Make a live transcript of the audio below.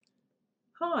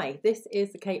Hi, this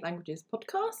is the Kate Languages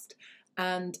podcast,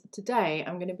 and today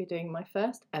I'm going to be doing my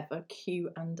first ever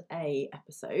Q&A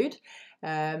episode.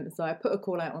 So I put a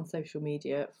call out on social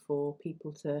media for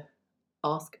people to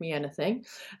ask me anything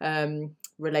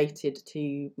related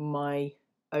to my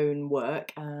own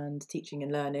work and teaching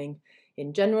and learning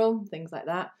in general, things like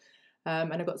that.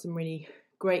 And I got some really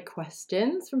great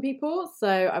questions from people.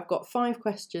 So I've got 5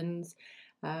 questions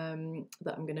that I'm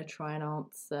going to try and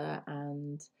answer,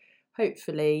 and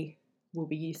hopefully will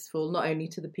be useful not only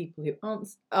to the people who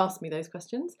ask me those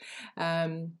questions,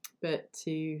 but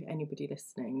to anybody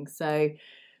listening. So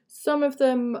some of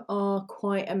them are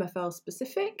quite MFL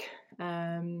specific.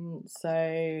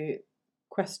 So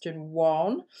question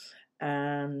 1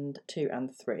 and 2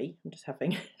 and 3. I'm just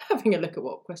having a look at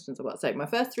what questions I've got. So my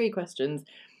first 3 questions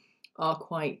are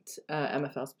quite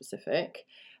MFL specific,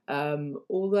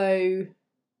 although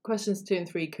questions 2 and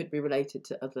 3 could be related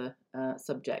to other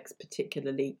subjects,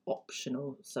 particularly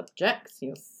optional subjects.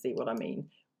 You'll see what I mean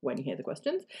when you hear the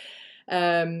questions.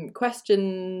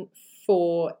 Question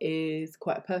 4 is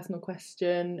quite a personal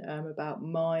question about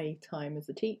my time as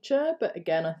a teacher, but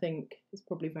again, I think it's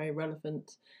probably very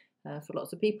relevant for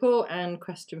lots of people. And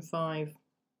question 5,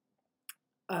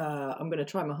 I'm going to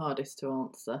try my hardest to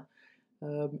answer,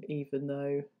 even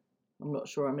though I'm not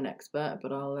sure I'm an expert,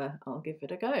 but I'll give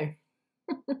it a go.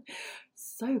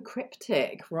 So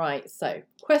cryptic. Right, so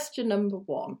question number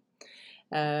 1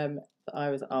 that I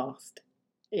was asked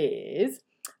is,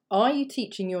 are you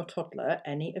teaching your toddler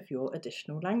any of your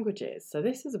additional languages? So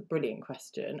this is a brilliant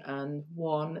question, and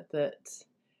one that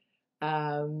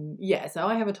so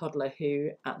I have a toddler who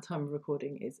at the time of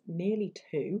recording is nearly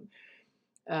 2,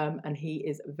 and he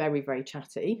is very, very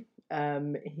chatty.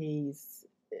 He's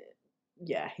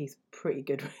pretty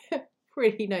good.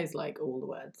 He knows like all the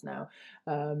words now,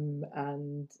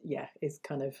 and is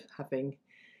kind of having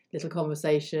little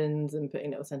conversations and putting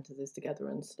little sentences together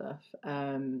and stuff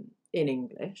in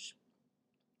English.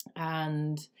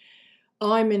 And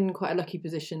I'm in quite a lucky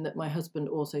position that my husband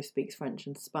also speaks French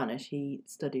and Spanish. He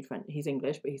studied French. He's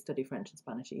English, but he studied French and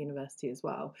Spanish at university as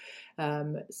well.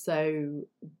 So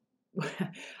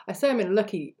I say I'm in a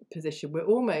lucky position. We've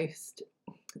almost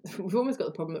got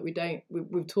the problem that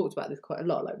we've talked about this quite a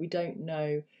lot, like we don't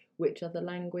know which other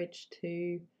language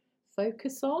to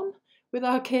focus on with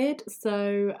our kid.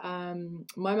 So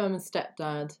my mum and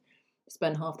stepdad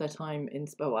spend half their time in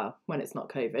when it's not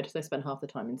COVID, they spend half the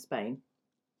time in Spain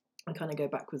and kind of go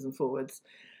backwards and forwards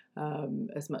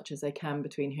as much as they can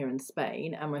between here and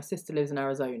Spain. And my sister lives in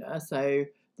Arizona, so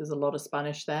there's a lot of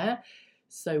Spanish there.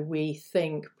 So we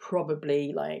think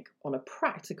probably, like, on a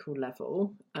practical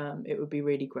level, it would be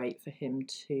really great for him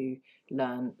to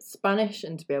learn Spanish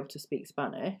and to be able to speak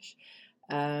Spanish.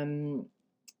 And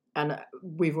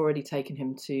we've already taken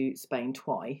him to Spain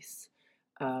twice,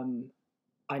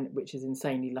 which is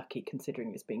insanely lucky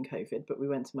considering it's been COVID. But we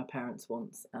went to my parents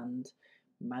once and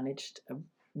managed a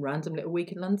random little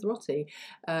week in Lanzarote,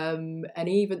 and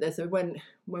even there. So when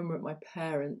we're at my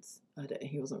parents',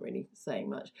 he wasn't really saying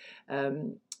much,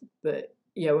 but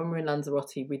yeah, when we're in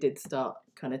Lanzarote, we did start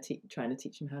kind of trying to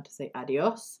teach him how to say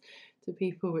adios to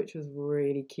people, which was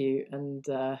really cute. And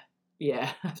I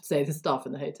have to say the staff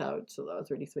in the hotel thought that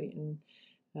was really sweet,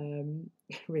 and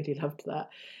really loved that.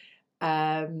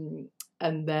 And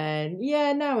then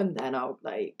now and then I'll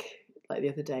like the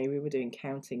other day we were doing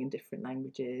counting in different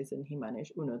languages and he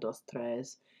managed 1, 2, 3.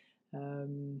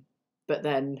 But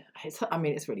then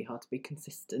it's really hard to be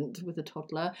consistent with a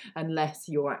toddler unless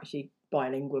you're actually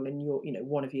bilingual and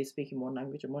one of you is speaking one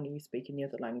language and one of you speaking the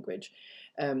other language,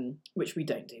 which we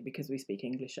don't do because we speak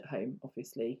English at home.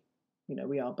 Obviously,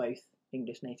 we are both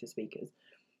English native speakers.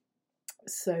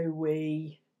 So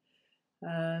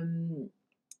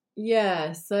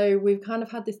so we've kind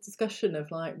of had this discussion of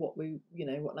like what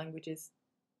languages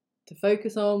to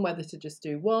focus on, whether to just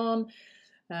do one,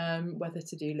 whether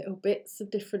to do little bits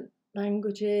of different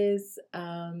languages.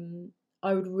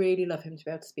 I would really love him to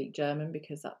be able to speak German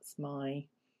because that's my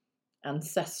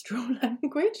ancestral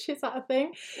language. Is that a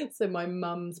thing? So my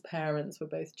mum's parents were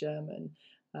both German.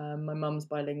 My mum's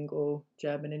bilingual,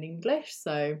 German and English.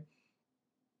 So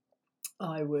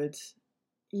I would,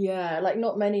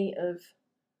 not many of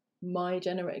my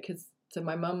generation, because so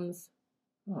my mum's,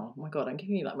 oh my god, I'm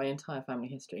giving you like my entire family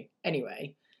history.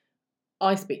 Anyway,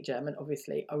 I speak German,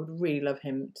 obviously. I would really love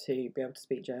him to be able to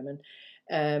speak German.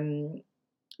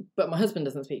 But my husband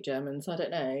doesn't speak German, so I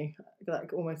don't know.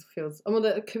 That almost feels,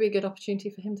 that could be a good opportunity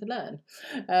for him to learn.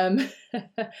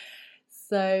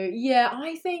 So yeah,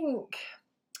 I think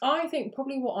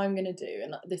probably what I'm going to do,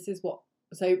 and this is what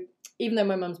So even though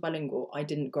my mum's bilingual, I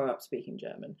didn't grow up speaking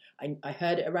German. I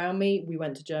heard it around me. We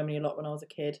went to Germany a lot when I was a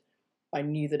kid. I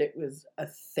knew that it was a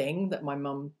thing that my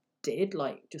mum did,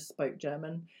 like just spoke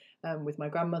German with my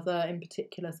grandmother in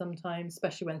particular sometimes,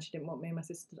 especially when she didn't want me and my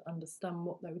sister to understand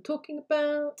what they were talking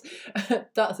about.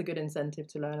 That's a good incentive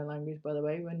to learn a language, by the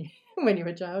way, when when you're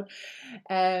a child.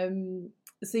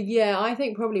 So yeah, I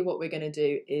think probably what we're going to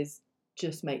do is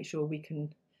just make sure we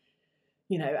can,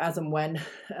 as and when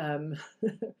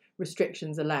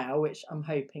restrictions allow, which I'm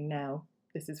hoping now.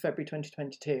 This is February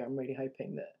 2022. I'm really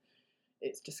hoping that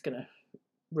it's just going to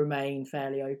remain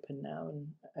fairly open now and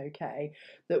okay,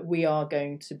 that we are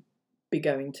going to be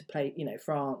going to play,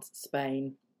 France,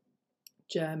 Spain,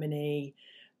 Germany,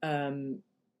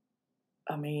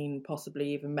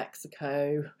 possibly even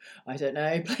Mexico, I don't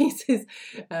know, places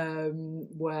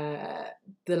where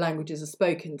the languages are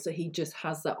spoken. So he just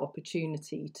has that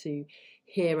opportunity to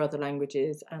hear other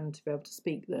languages and to be able to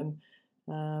speak them.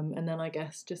 And then I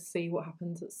guess just see what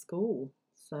happens at school.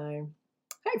 So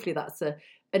hopefully that's an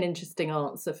interesting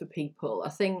answer for people. I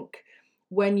think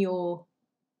when you're,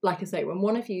 like I say, when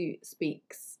one of you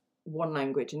speaks one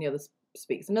language and the other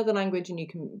speaks another language and you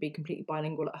can be completely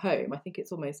bilingual at home, I think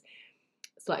it's almost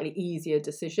slightly easier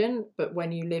decision. But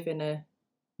when you live in a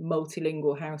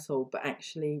multilingual household, but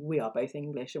actually we are both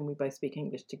English and we both speak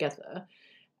English together,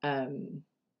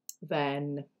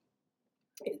 then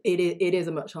it is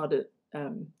a much harder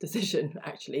decision,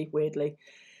 actually, weirdly.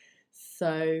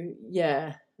 So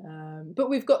yeah, but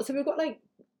we've got like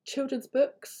children's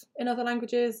books in other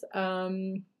languages,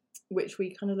 which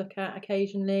we kind of look at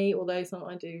occasionally. Although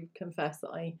I do confess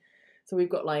that so we've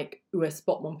got like Où est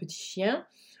Spot mon petit chien.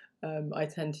 I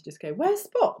tend to just go, where's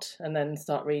Spot, and then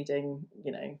start reading,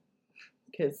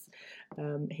 because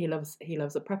he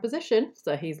loves a preposition,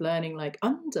 so he's learning like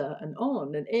under and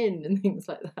on and in and things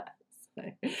like that.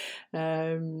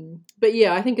 So, but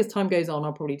yeah, I think as time goes on,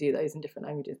 I'll probably do those in different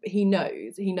languages. But he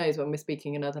knows when we're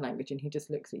speaking another language, and he just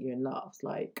looks at you and laughs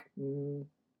like,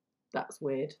 "That's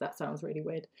weird. That sounds really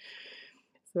weird."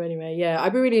 So anyway, yeah,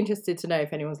 I'd be really interested to know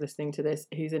if anyone's listening to this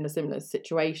who's in a similar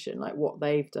situation, like what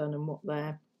they've done and what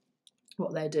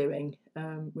they're doing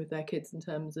with their kids in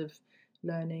terms of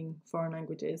learning foreign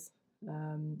languages.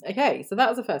 Okay, so that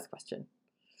was the first question.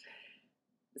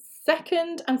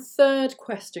 Second and third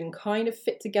question kind of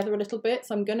fit together a little bit,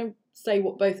 so I'm going to say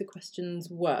what both the questions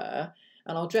were,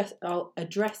 and I'll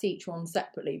address each one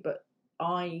separately. But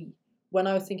when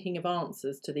I was thinking of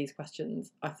answers to these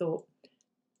questions, I thought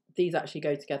these actually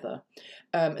go together,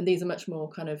 and these are much more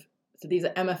kind of. So these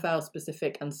are MFL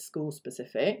specific and school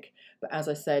specific, but as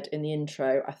I said in the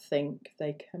intro, I think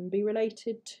they can be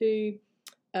related to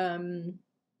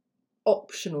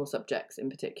optional subjects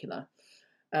in particular.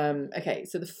 Okay,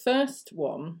 so the first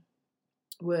one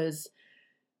was,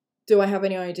 do I have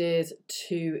any ideas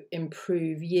to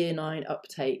improve Year 9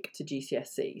 uptake to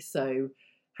GCSE? So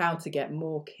how to get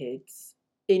more kids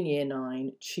in Year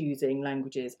 9 choosing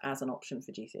languages as an option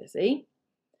for GCSE.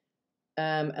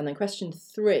 And then question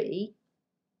 3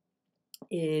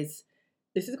 is,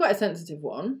 this is quite a sensitive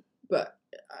one, but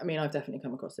I mean, I've definitely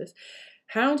come across this.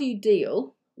 How do you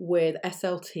deal with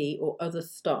SLT or other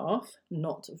staff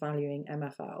not valuing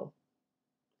MFL?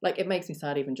 Like, it makes me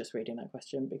sad even just reading that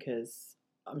question, because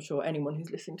I'm sure anyone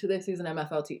who's listening to this who's an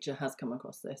MFL teacher has come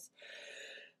across this.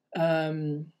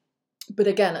 But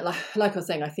again, like I was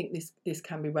saying, I think this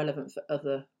can be relevant for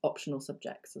other optional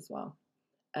subjects as well.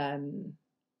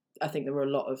 I think there are a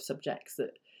lot of subjects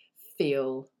that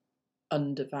feel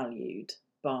undervalued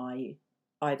by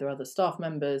either other staff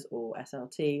members or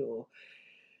SLT or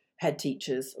head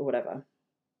teachers or whatever.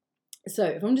 So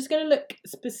if I'm just going to look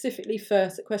specifically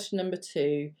first at question number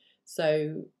 2,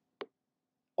 so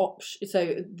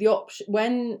the option,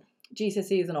 when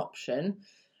GCSE is an option,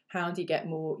 how do you get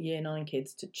more Year 9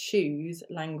 kids to choose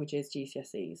languages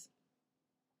GCSEs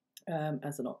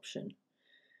as an option?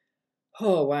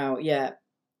 Oh wow, yeah.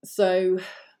 So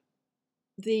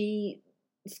the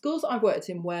schools I've worked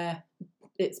in where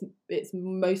it's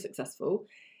most successful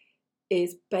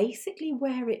is basically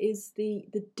where it is the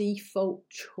default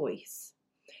choice.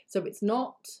 So it's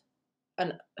not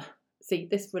see,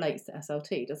 this relates to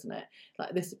SLT, doesn't it?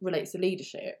 Like, this relates to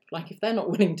leadership. Like, if they're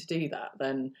not willing to do that,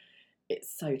 then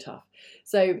it's so tough.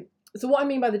 So what I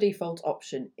mean by the default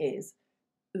option is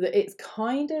that it's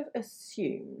kind of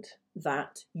assumed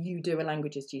that you do a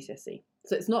languages GCSE.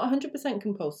 So it's not 100%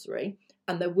 compulsory,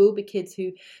 and there will be kids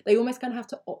who, they almost kind of have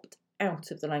to opt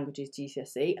out of the languages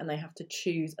GCSE, and they have to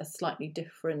choose a slightly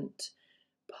different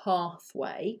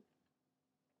pathway,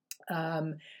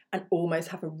 and almost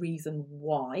have a reason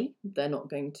why they're not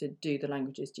going to do the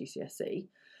languages GCSE.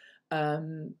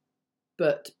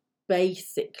 But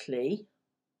basically,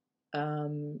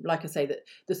 like I say, that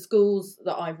the schools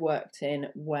that I've worked in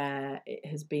where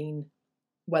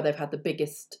they've had the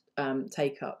biggest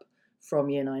take up from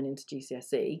year 9 into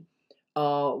GCSE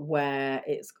are where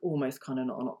it's almost kind of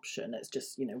not an option. It's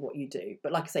just, what you do.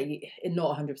 But like I say, it's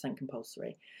not 100%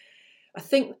 compulsory. I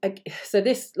think, so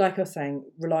this, like I was saying,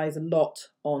 relies a lot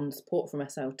on support from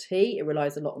SLT. It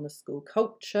relies a lot on the school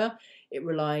culture. It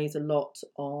relies a lot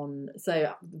on,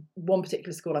 so one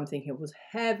particular school I'm thinking of was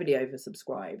heavily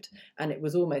oversubscribed. And it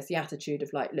was almost the attitude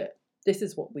of like, look, this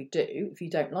is what we do. If you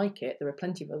don't like it, there are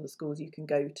plenty of other schools you can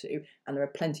go to. And there are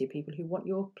plenty of people who want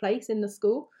your place in the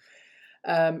school.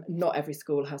 Not every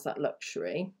school has that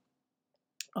luxury.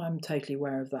 I'm totally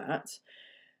aware of that.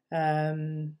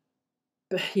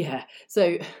 But yeah,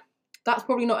 so that's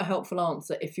probably not a helpful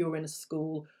answer if you're in a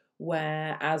school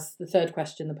where, as the third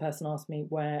question the person asked me,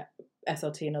 where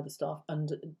SLT and other staff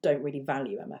don't really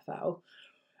value MFL.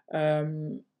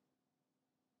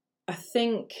 I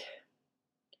think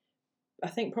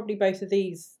probably both of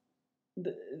these,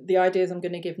 the ideas I'm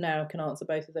going to give now can answer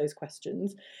both of those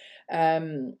questions.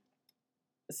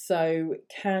 So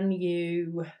can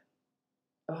you,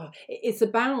 it's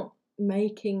about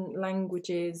making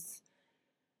languages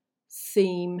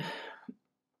seem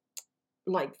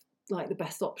like the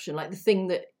best option, like the thing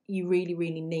that you really,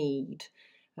 really need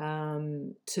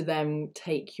to then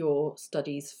take your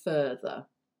studies further.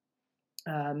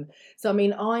 So I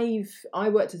mean, I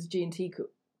worked as a G&T,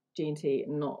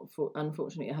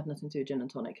 unfortunately it had nothing to do with gin and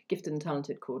tonic, gifted and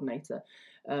talented coordinator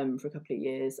for a couple of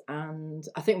years. And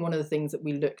I think one of the things that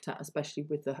we looked at, especially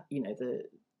with the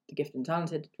gifted and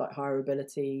talented, like higher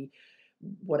ability,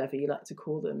 whatever you like to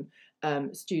call them,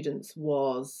 students,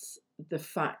 was the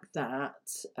fact that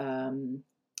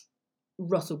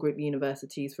Russell Group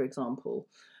universities, for example,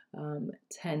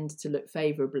 tend to look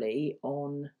favourably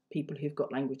on people who've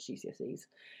got language GCSEs.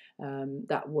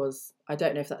 That was, I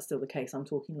don't know if that's still the case, I'm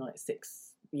talking like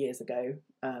 6 years ago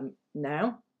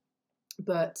now,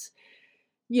 but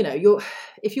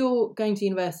if you're going to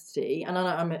university, and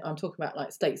I'm talking about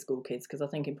like state school kids, because I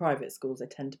think in private schools they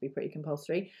tend to be pretty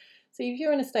compulsory. So if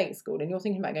you're in a state school and you're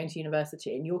thinking about going to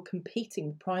university and you're competing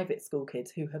with private school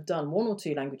kids who have done 1 or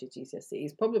 2 languages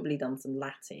GCSEs, probably done some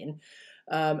Latin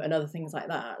and other things like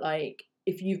that, like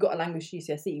if you've got a language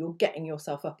GCSE, you're getting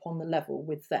yourself up on the level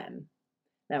with them.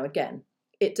 Now, again,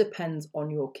 it depends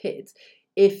on your kids.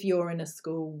 If you're in a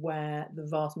school where the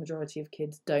vast majority of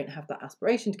kids don't have that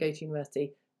aspiration to go to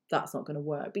university, that's not going to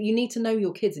work. But you need to know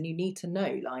your kids, and you need to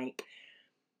know, like,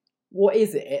 what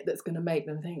is it that's going to make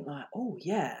them think like, oh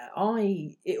yeah,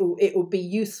 it will be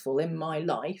useful in my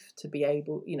life to be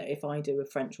able, if I do a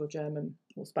French or German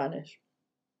or Spanish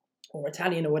or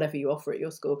Italian or whatever you offer at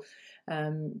your school,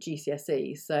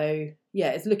 GCSE. So yeah,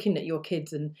 it's looking at your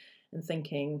kids and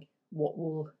thinking what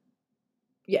will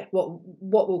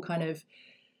kind of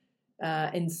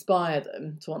inspire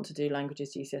them to want to do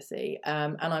languages GCSE.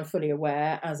 And I'm fully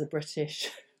aware as a British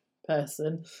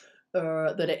person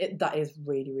that is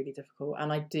really, really difficult.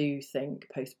 And I do think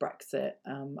post-Brexit,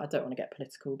 I don't want to get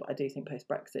political, but I do think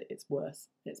post-Brexit it's worse.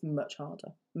 It's much harder,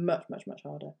 much, much, much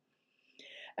harder.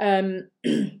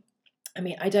 I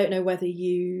mean, I don't know whether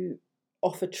you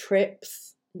offer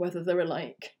trips, whether there are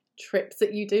like trips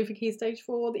that you do for Key Stage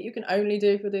 4 that you can only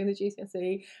do if you're doing the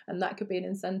GCSE, and that could be an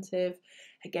incentive.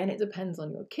 Again, it depends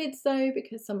on your kids though,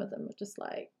 because some of them are just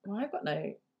like, well, I've got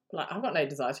no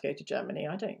desire to go to Germany,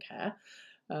 I don't care.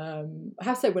 I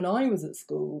have to say, when I was at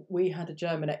school, we had a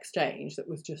German exchange that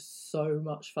was just so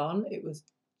much fun. It was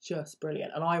just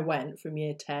brilliant. And I went from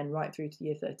year 10 right through to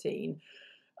year 13.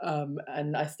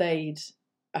 And I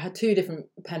had 2 different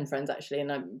pen friends actually,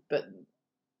 but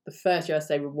the first year I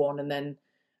stayed with one, and then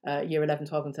year 11,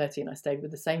 12 and 13 I stayed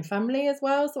with the same family as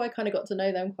well, so I kind of got to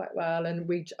know them quite well, and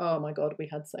oh my god, we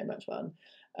had so much fun.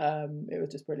 It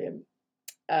was just brilliant.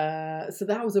 So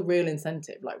that was a real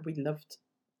incentive. Like, we loved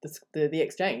the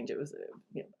exchange. It was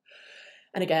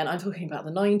and again, I'm talking about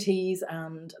the 90s,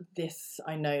 and this,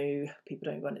 I know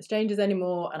people don't go on exchanges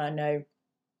anymore, and I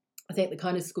think the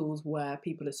kind of schools where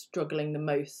people are struggling the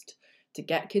most to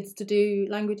get kids to do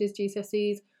languages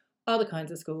GCSEs are the kinds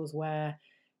of schools where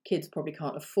kids probably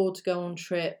can't afford to go on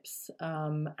trips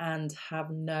and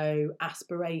have no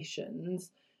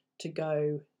aspirations to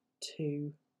go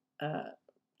to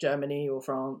Germany or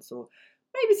France, or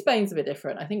maybe Spain's a bit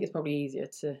different. I think it's probably easier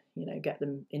to get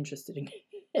them interested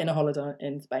in a holiday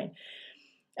in Spain.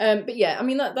 But yeah, I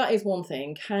mean, that is one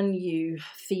thing. Can you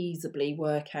feasibly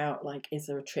work out, like, is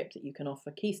there a trip that you can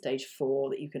offer Key Stage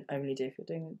 4 that you can only do if you're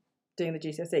doing the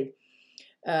GCSE?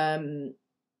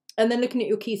 And then looking at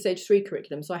your Key Stage 3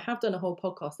 curriculum. So I have done a whole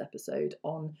podcast episode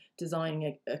on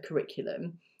designing a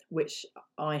curriculum, which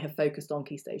I have focused on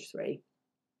Key Stage 3.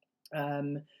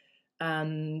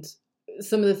 And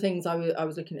some of the things I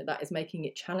was looking at that is making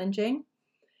it challenging,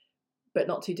 but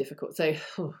not too difficult. So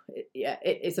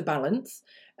it's a balance.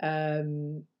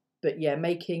 But yeah,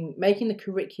 making the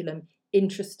curriculum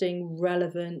interesting,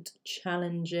 relevant,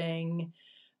 challenging,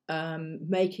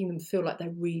 making them feel like they're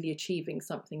really achieving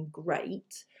something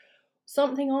great.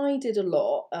 Something I did a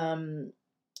lot,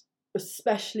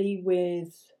 especially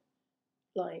with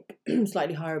like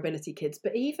slightly higher ability kids,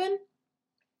 but even,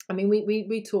 I mean,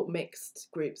 we taught mixed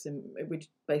groups, and we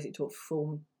basically taught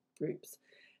form groups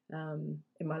in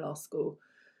my last school,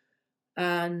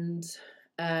 and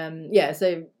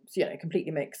so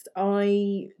completely mixed.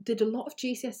 I did a lot of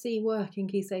GCSE work in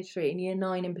Key Stage 3, in Year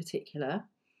 9 in particular,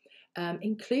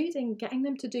 including getting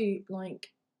them to do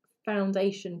like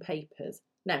foundation papers.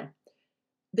 Now,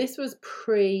 this was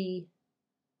I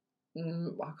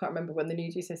can't remember when the new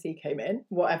GCSE came in,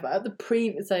 whatever. The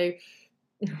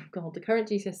current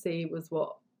GCSE was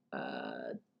what,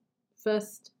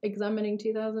 first examining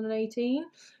 2018.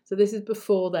 So this is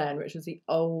before then, which was the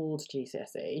old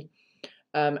GCSE.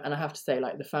 And I have to say,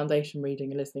 like, the foundation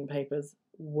reading and listening papers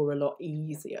were a lot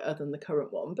easier than the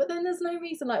current one. But then there's no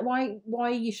reason, like,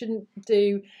 why you shouldn't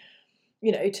do,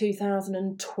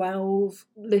 2012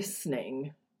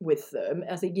 listening with them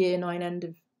as a Year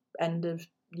 9 end of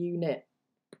unit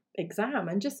exam,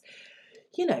 and just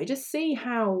see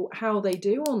how they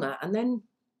do on that, and then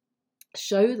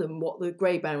show them what the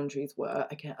grade boundaries were.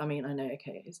 Okay, I mean, I know,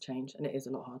 okay, it's changed and it is a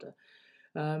lot harder,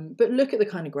 but look at the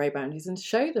kind of grade boundaries and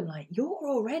show them, like, you're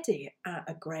already at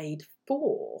a grade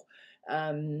 4,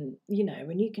 and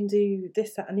you can do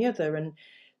this, that and the other, and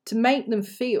to make them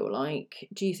feel like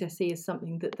GCSE is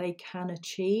something that they can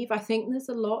achieve. I think there's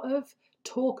a lot of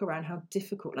talk around how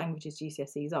difficult languages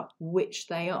GCSEs are, which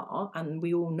they are, and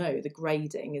we all know the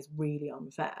grading is really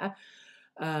unfair.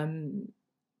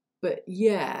 But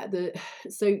yeah,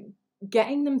 so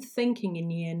getting them thinking in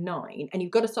Year 9, and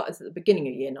you've got to start at the beginning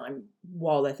of Year 9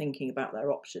 while they're thinking about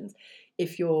their options.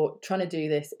 If you're trying to do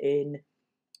this in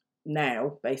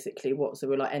now, basically, so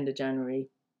we're like end of January,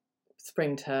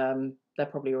 spring term, they're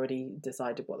probably already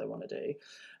decided what they want to do.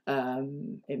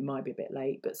 It might be a bit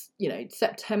late, but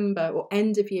September or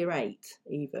end of Year 8,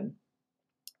 even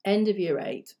end of Year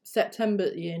 8,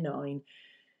 September Year 9,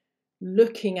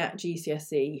 looking at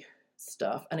GCSE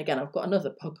stuff. And again, I've got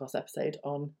another podcast episode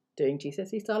on doing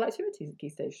GCSE style activities at Key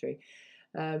Stage 3.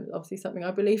 Obviously something I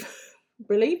believe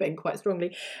in quite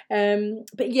strongly.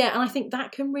 But yeah, and I think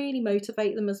that can really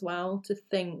motivate them as well, to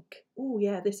think, oh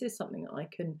yeah, this is something that I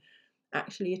can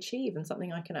actually achieve and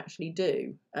something I can actually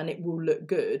do, and it will look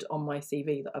good on my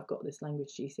CV that I've got this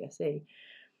language GCSE.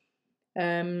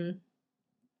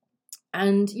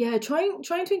 And yeah, trying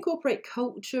to incorporate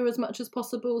culture as much as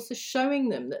possible. So showing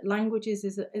them that languages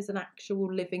is an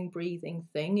actual living, breathing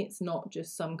thing. It's not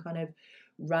just some kind of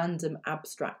random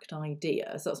abstract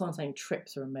idea. So that's why I'm saying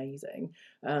trips are amazing.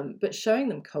 But showing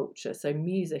them culture, so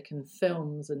music and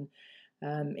films, and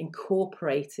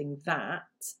incorporating that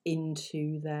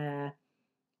into their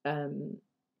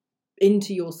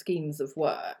into your schemes of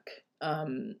work,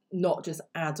 not just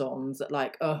add-ons that,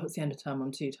 like, oh, it's the end of term,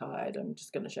 I'm too tired, I'm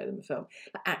just going to show them a film,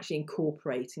 but actually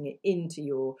incorporating it into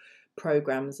your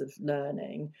programs of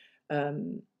learning,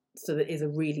 so that it is a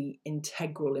really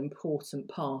integral, important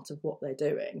part of what they're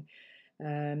doing.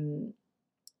 And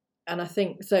I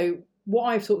think, so what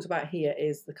I've talked about here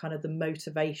is the kind of the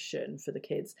motivation for the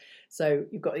kids. So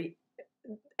you've got the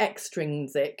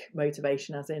extrinsic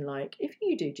motivation, as in, like, if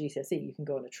you do GCSE, you can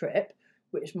go on a trip,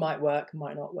 which might work,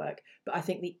 might not work. But I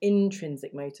think the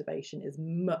intrinsic motivation is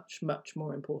much, much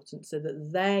more important, so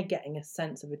that they're getting a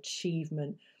sense of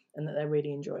achievement and that they're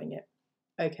really enjoying it.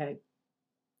 Okay,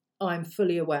 I'm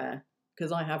fully aware,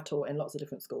 because I have taught in lots of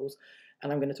different schools,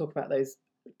 and I'm going to talk about those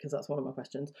because that's one of my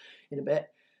questions in a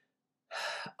bit.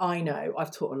 I know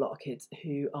I've taught a lot of kids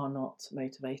who are not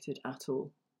motivated at all.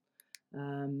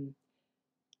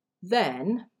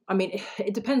 Then, I mean,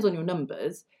 it depends on your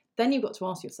numbers. Then you've got to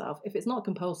ask yourself, if it's not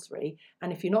compulsory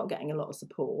and if you're not getting a lot of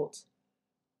support,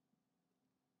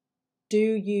 do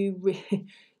you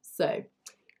so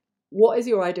what is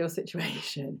your ideal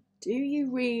situation? Do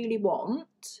you really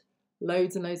want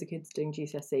loads and loads of kids doing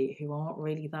GCSE who aren't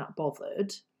really that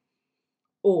bothered?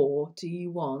 Or do you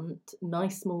want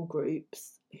nice small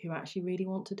groups who actually really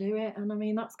want to do it? And I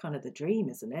mean, that's kind of the dream,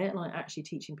 isn't it? Like, actually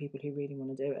teaching people who really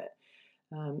want to do it.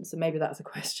 So maybe that's a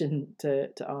question to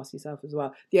ask yourself as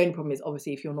well. The only problem is,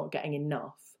 obviously, if you're not getting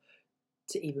enough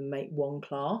to even make one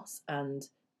class, and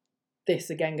this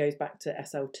again goes back to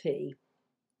SLT,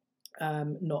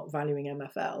 not valuing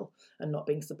MFL and not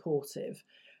being supportive.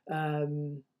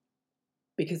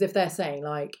 Because if they're saying,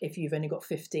 like, if you've only got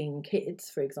 15 kids,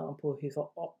 for example, who've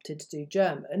opted to do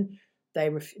German,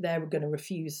 they're going to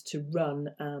refuse to run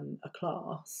a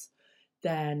class,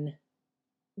 then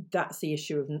that's the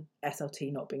issue of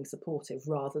SLT not being supportive,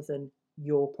 rather than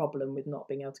your problem with not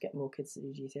being able to get more kids to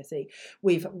do GCSE.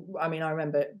 I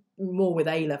remember more with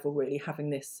A-level really having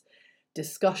this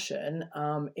discussion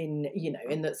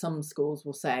in that some schools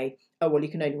will say, oh, well,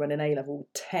 you can only run an A-level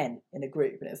 10 in a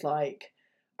group. And it's like,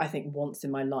 I think once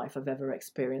in my life I've ever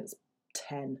experienced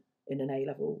 10 in an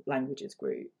A-level languages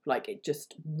group. Like, it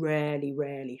just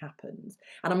rarely happens.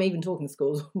 And I'm even talking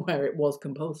schools where it was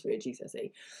compulsory at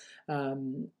GCSE.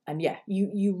 And yeah,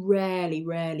 you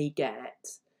rarely get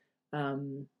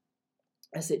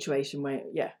a situation where,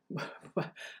 yeah,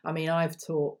 I mean, I've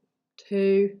taught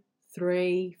 2,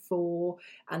 3, 4,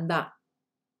 and that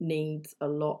needs a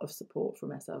lot of support from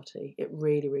SLT. It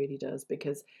really does,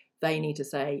 because they need to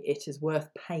say it is worth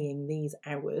paying these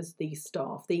hours, these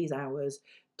staff, these hours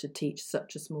to teach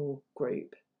such a small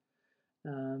group.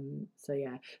 So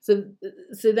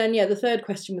then the third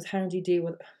question was, how do you deal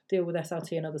with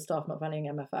SLT and other staff not valuing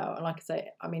MFL? And like I say,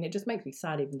 I mean, it just makes me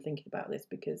sad even thinking about this,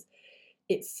 because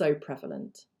it's so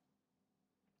prevalent.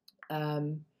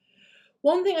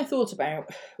 One thing I thought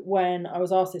about when I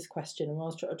was asked this question, and I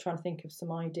was trying to think of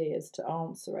some ideas to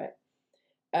answer it,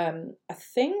 I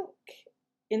think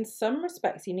in some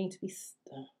respects you need to be,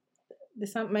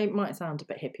 this might sound a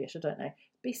bit hippyish, I don't know,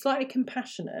 be slightly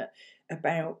compassionate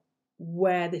about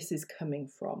where this is coming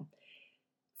from.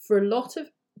 For a lot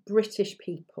of British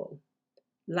people,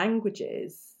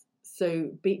 languages,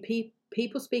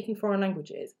 people speaking foreign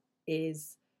languages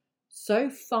is so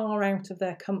far out of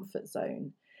their comfort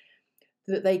zone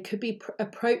that they could be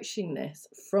approaching this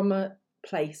from a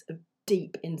place of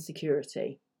deep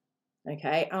insecurity.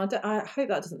 Okay, I hope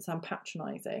that doesn't sound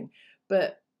patronising,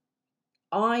 but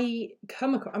I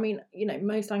come across,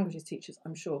 most languages teachers,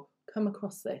 I'm sure, come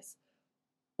across this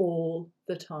all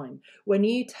the time. When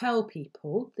you tell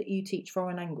people that you teach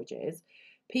foreign languages,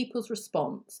 people's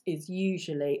response is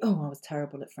usually, oh, I was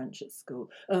terrible at French at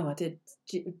school. Oh, I did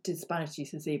Spanish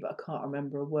GCSE, but I can't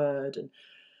remember a word. And,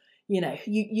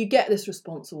 you get this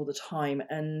response all the time.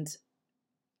 And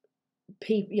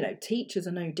people, teachers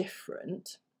are no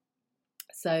different.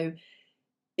 So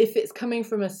if it's coming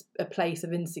from a place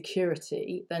of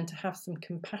insecurity, then to have some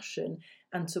compassion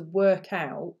and to work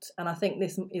out, and I think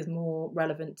this is more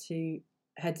relevant to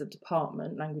heads of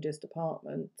department, languages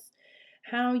departments,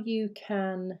 how you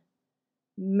can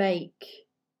make,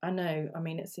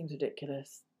 it seems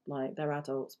ridiculous, like they're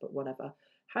adults, but whatever,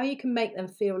 how you can make them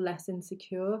feel less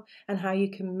insecure, and how you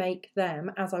can make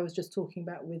them, as I was just talking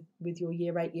about with your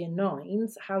year 8, year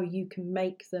 9s, how you can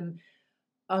make them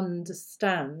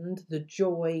understand the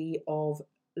joy of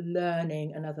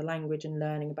learning another language and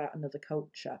learning about another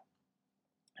culture.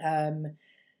 I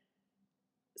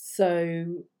was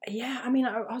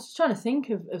trying to think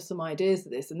of some ideas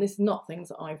of this, and this is not things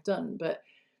that I've done, but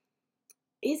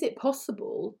is it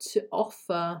possible to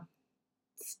offer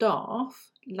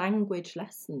staff language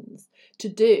lessons, to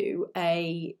do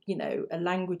a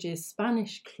languages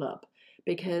Spanish club?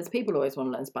 Because people always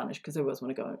want to learn Spanish because they always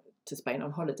want to go to Spain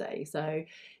on holiday. So,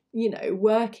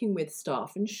 working with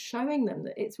staff and showing them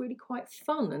that it's really quite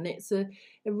fun and it's a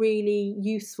really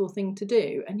useful thing to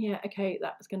do. And yeah, okay,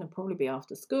 that's going to probably be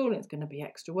after school and it's going to be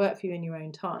extra work for you in your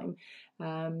own time.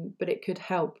 But it could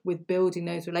help with building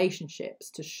those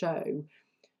relationships to show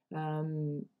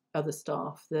other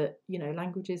staff that,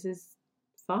 languages is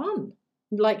fun.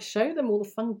 Like, show them all the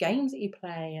fun games that you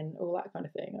play and all that kind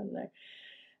of thing. I don't know.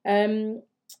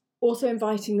 Also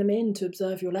inviting them in to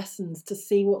observe your lessons, to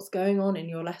see what's going on in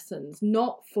your lessons,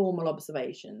 not formal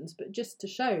observations, but just to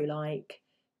show, like,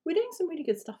 we're doing some really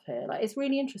good stuff here. Like, it's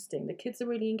really interesting. The kids are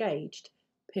really engaged.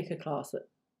 Pick a class that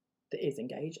is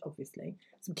engaged, obviously.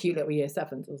 Some cute little year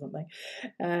 7s or something.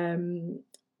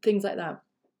 Things like that.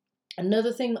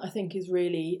 Another thing that I think is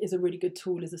a really good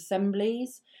tool is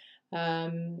assemblies.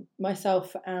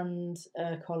 Myself and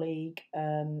a colleague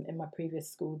in my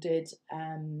previous school did,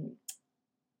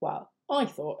 I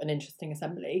thought an interesting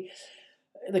assembly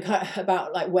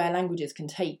about like where languages can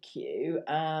take you.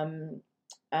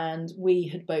 And we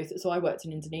had both, so I worked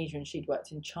in Indonesia and she'd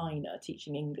worked in China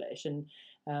teaching English, and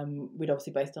we'd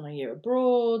obviously both done a year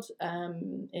abroad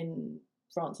in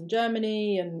France and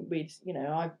Germany, and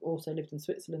I've also lived in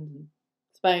Switzerland and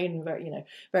Spain,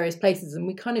 various places, and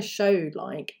we kind of showed,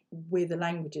 like, with the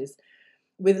languages,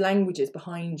 with languages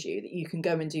behind you, that you can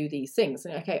go and do these things.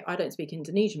 And okay, I don't speak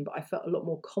Indonesian, but I felt a lot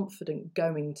more confident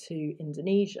going to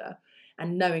Indonesia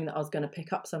and knowing that I was going to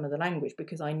pick up some of the language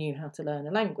because I knew how to learn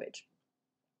a language.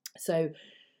 So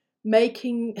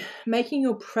making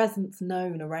your presence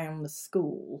known around the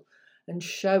school and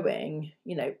showing,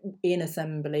 in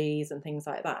assemblies and things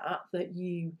like that, that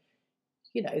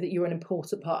that you're an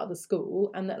important part of the school,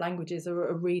 and that languages are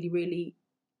a really, really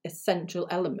essential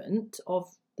element of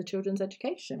the children's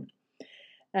education.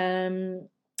 And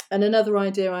another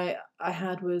idea I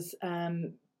had was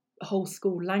whole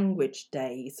school language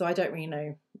day. So I don't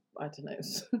know,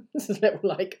 this is a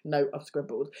little note I've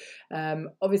scribbled.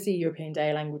 Obviously European Day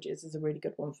of Languages is a really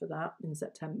good one for that in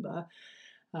September.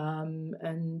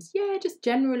 And yeah, just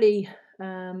generally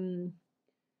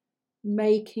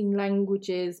making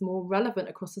languages more relevant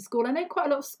across the school. I know quite a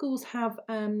lot of schools have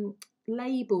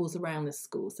labels around the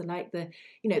school. So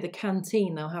the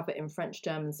canteen, they'll have it in French,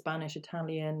 German, Spanish,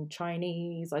 Italian,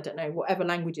 Chinese, I don't know, whatever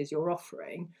languages you're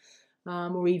offering.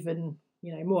 Or even,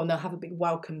 more, and they'll have a big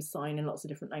welcome sign in lots of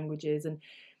different languages.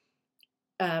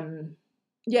 And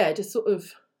just sort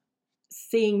of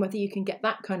seeing whether you can get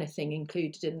that kind of thing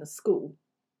included in the school,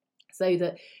 so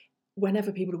that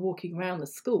whenever people are walking around the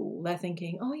school, they're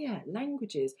thinking, oh yeah,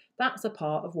 languages, that's a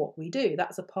part of what we do,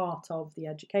 that's a part of the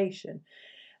education.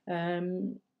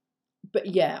 But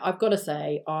yeah, I've got to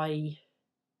say,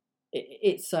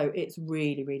 it's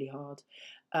really, really hard.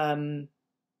 And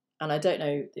I don't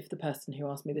know if the person who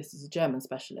asked me this is a German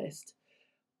specialist,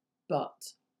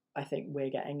 but I think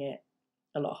we're getting it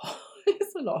a lot harder.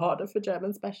 It's a lot harder for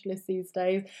German specialists these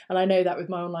days. And I know that with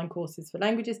my online courses for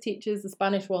languages teachers, the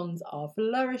Spanish ones are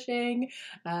flourishing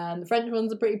and the French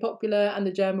ones are pretty popular, and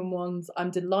the German ones,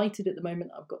 I'm delighted at the moment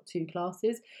I've got 2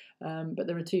 classes, but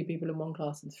there are 2 people in one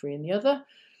class and 3 in the other.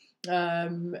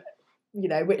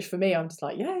 Which for me, I'm just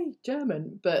like, yay,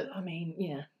 German. But I mean,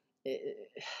 yeah,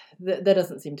 there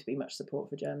doesn't seem to be much support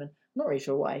for German. I'm not really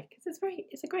sure why, because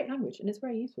it's a great language and it's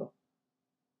very useful.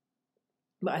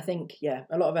 But I think, yeah,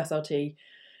 a lot of SLT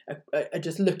are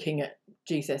just looking at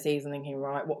GCSEs and thinking,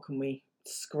 right, what can we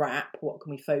scrap? What can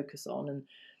we focus on? And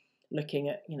looking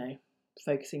at,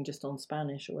 focusing just on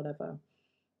Spanish or whatever.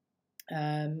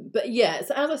 But yeah,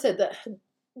 so as I said, that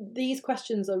these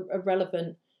questions are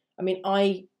relevant. I mean,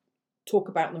 I talk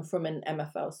about them from an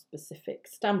MFL specific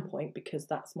standpoint because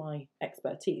that's my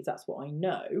expertise, that's what I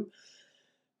know.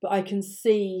 But I can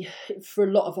see for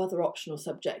a lot of other optional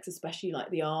subjects, especially like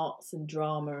the arts and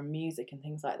drama and music and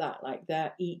things like that, like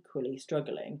they're equally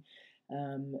struggling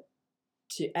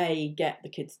to A, get the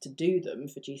kids to do them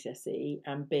for GCSE,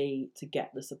 and B, to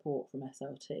get the support from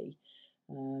SLT.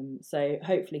 So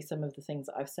hopefully some of the things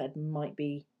that I've said might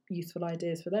be useful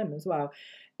ideas for them as well.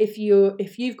 If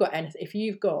you've got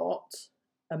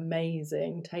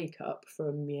amazing take up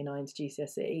from Year 9 to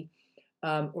GCSE,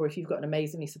 or if you've got an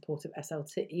amazingly supportive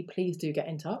SLT, please do get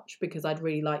in touch, because I'd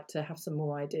really like to have some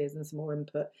more ideas and some more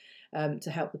input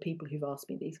to help the people who've asked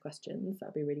me these questions.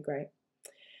 That'd be really great.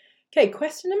 Okay,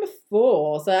 question number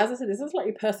 4. So as I said, this is a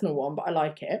slightly personal one, but I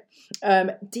like it.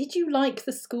 Did you like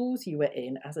the schools you were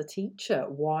in as a teacher?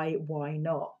 Why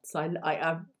not? So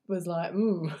I was like,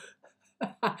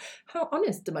 how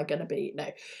honest am I going to be? No.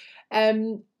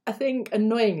 I think,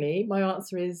 annoyingly, my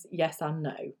answer is yes and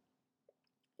no.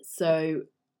 So,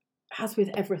 as with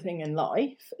everything in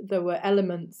life, there were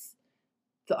elements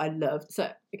that I loved. So,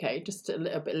 okay, just a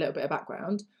little bit of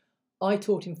background. I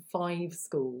taught in 5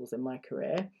 schools in my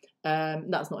career.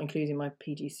 That's not including my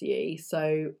PGCE.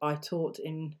 So I taught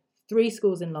in 3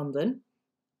 schools in London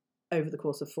over the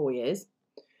course of 4 years.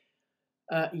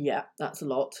 Yeah, that's a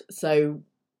lot. So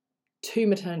 2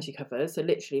 maternity covers. So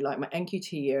literally like my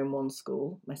NQT year in one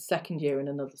school, my 2nd year in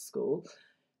another school.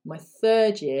 My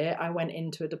 3rd year, I went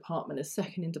into a department as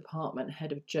second in department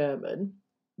head of German,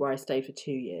 where I stayed for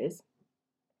 2 years.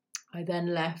 I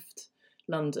then left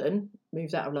London,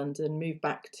 moved out of London, moved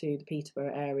back to the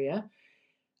Peterborough area,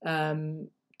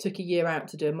 took a year out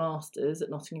to do a master's at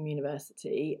Nottingham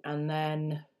University, and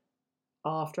then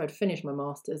after I'd finished my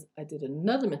master's, I did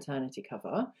another maternity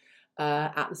cover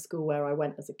at the school where I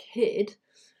went as a kid,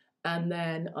 and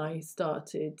then I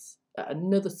started at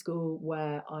another school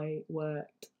where I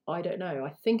worked, I don't know, I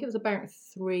think it was about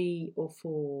 3 or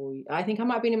 4, I think I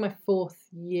might have been in my 4th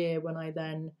year when I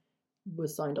then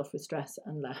was signed off with stress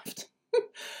and left.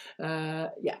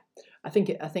 Yeah, I think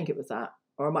it was that,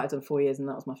 or I might have done 4 years and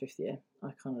that was my 5th year.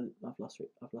 I've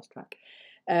lost track.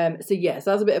 So yeah,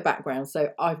 so that's a bit of background. So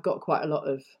I've got quite a lot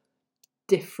of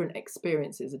different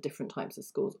experiences of different types of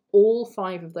schools. All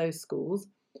 5 of those schools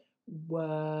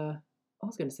were, I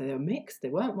was going to say they were mixed. They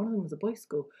weren't. One of them was a boys'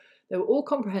 school. They were all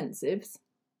comprehensives,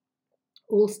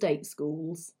 all state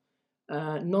schools,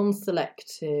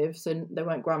 non-selective, so there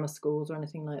weren't grammar schools or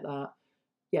anything like that.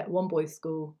 Yeah, 1 boys'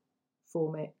 school,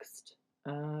 4 mixed,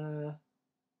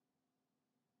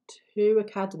 2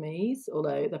 academies,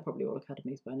 although they're probably all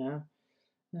academies by now.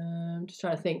 Just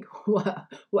trying to think what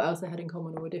else they had in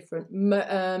common or were different.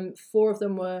 4 of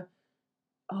them were,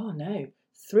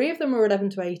 3 of them were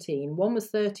 11 to 18. One was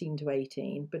 13 to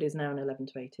 18, but is now an 11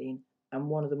 to 18. And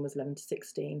one of them was 11 to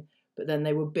 16. But then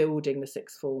they were building the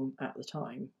sixth form at the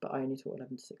time, but I only taught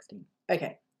 11 to 16.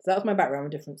 Okay, so that was my background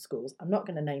with different schools. I'm not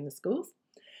going to name the schools.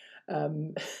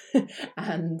 And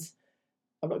I'm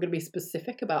not going to be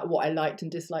specific about what I liked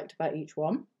and disliked about each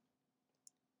one.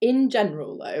 In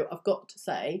general, though, I've got to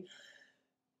say,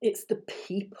 it's the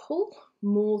people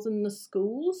more than the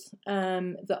schools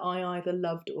that I either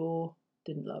loved or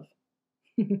didn't love.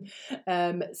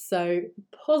 So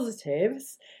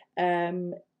positives,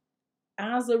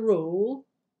 as a rule,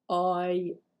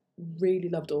 I really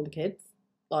loved all the kids.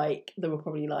 Like, there were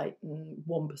probably like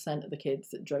 1% of the kids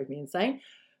that drove me insane,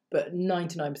 but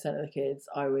 99% of the kids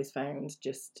I always found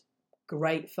just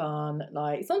great fun.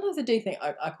 Like, sometimes I do think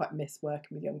I quite miss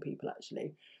working with young people,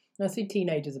 actually. When I see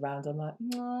teenagers around, I'm like,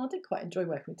 I did quite enjoy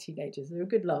working with teenagers. They were a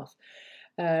good laugh.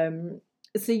 So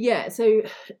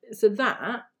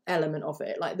that element of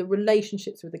it, like the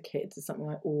relationships with the kids, is something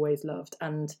I always loved.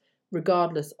 And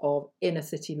regardless of inner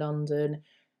city London,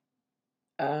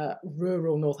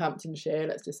 rural Northamptonshire,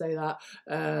 let's just say that,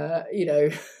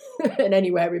 and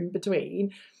anywhere in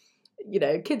between,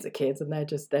 kids are kids, and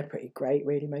they're pretty great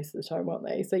really most of the time, aren't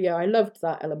they? So yeah, I loved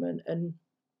that element. And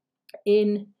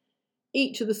in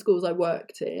each of the schools I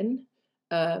worked in,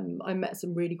 I met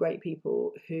some really great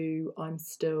people who I'm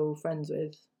still friends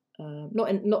with.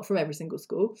 Not from every single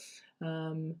school,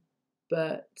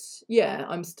 but yeah,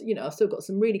 I've still got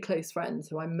some really close friends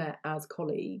who I met as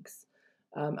colleagues,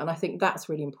 and I think that's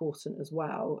really important as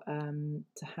well,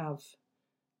 to have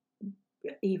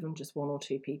even just 1 or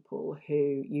 2 people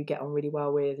who you get on really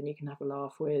well with and you can have a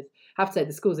laugh with. I have to say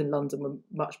the schools in London were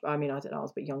I don't know, I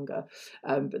was a bit younger,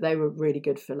 but they were really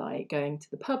good for like going to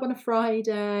the pub on a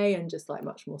Friday and just like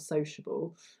much more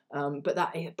sociable. But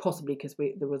that possibly because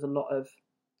there was a lot of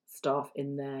staff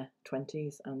in their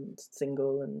 20s and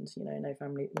single and, no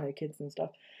family, no kids and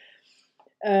stuff.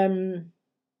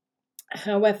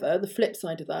 However, the flip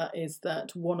side of that is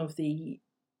that one of the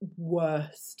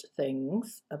worst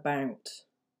things about,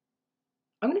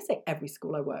 I'm going to say every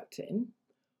school I worked in,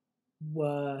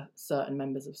 were certain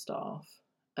members of staff.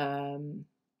 No,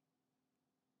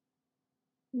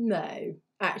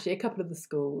 actually, a couple of the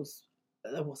schools,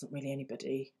 there wasn't really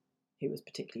anybody who was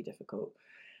particularly difficult.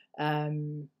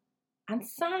 And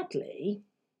sadly,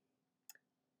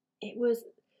 it was,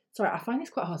 sorry, I find this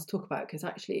quite hard to talk about because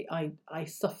actually I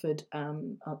suffered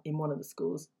in one of the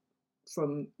schools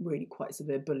from really quite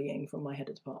severe bullying from my head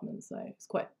of department, so it's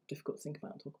quite difficult to think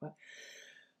about and talk about.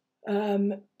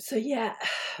 So yeah,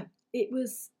 it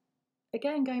was,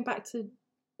 again, going back to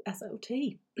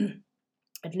SLT and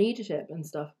leadership and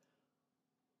stuff,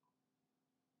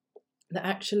 that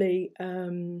actually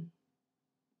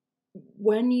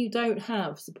when you don't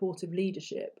have supportive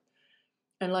leadership,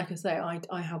 and like I say,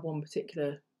 I had one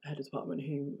particular head of department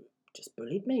who just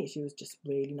bullied me. She was just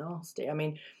really nasty. I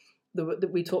mean,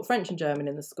 we taught French and German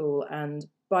in the school, and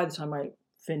by the time I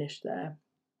finished there,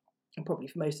 and probably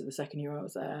for most of the second year I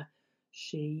was there,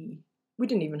 we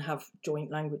didn't even have joint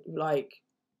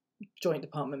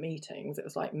department meetings. It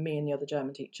was like me and the other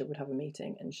German teacher would have a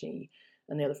meeting, and she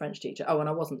and the other French teacher. Oh, and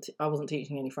I wasn't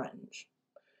teaching any French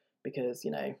because,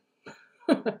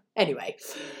 anyway,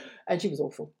 and she was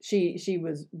awful. She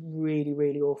was really,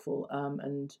 really awful,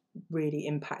 and really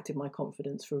impacted my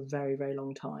confidence for a very, very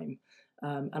long time.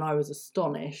 And I was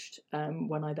astonished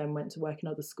when I then went to work in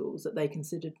other schools that they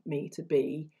considered me to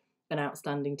be an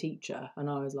outstanding teacher. And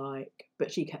I was like,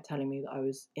 but she kept telling me that I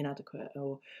was inadequate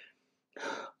or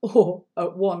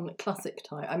one classic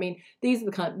type. I mean, these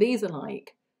are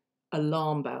like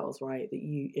alarm bells, right? That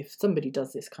if somebody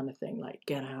does this kind of thing, like,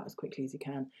 get out as quickly as you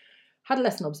can. Had a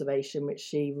lesson observation, which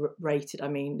she rated. I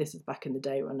mean, this is back in the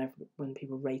day when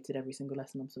people rated every single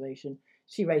lesson observation.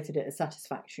 She rated it as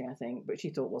satisfactory, I think, but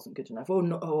she thought it wasn't good enough,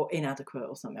 or inadequate,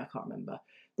 or something. I can't remember.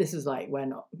 This was like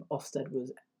when Ofsted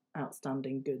was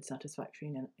outstanding, good, satisfactory,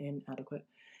 and inadequate.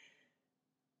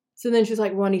 So then she was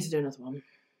like, well, I need to do another one.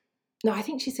 No, I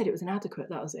think she said it was inadequate,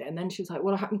 that was it. And then she was like,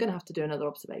 well, I'm going to have to do another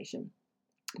observation.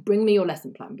 Bring me your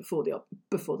lesson plan before the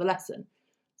lesson.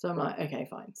 So I'm like, okay,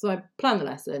 fine. So I plan the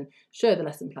lesson, show the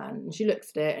lesson plan, and she looks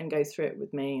at it and goes through it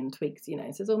with me and tweaks,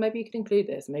 and says, oh, maybe you could include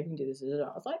this, maybe you can do this. I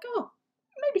was like, oh,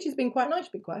 maybe she's been quite nice,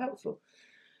 she's been quite helpful.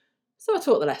 So I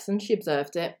taught the lesson, she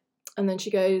observed it, And then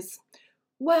she goes,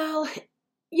 well,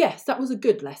 yes, that was a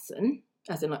good lesson,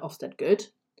 as in like Ofsted good.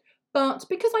 But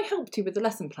because I helped you with the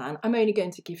lesson plan, I'm only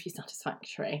going to give you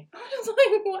satisfactory. I was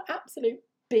like, what absolute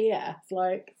BS.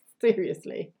 Like,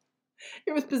 seriously.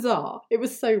 It was bizarre. It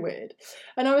was so weird.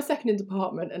 And I was second in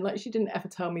department, and like she didn't ever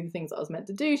tell me the things that I was meant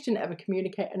to do. She didn't ever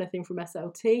communicate anything from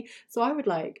SLT. So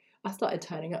I started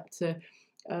turning up to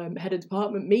head of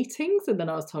department meetings, and then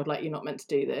I was told like, you're not meant to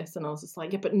do this, and I was just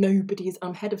like, yeah, but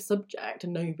I'm head of subject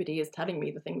and nobody is telling me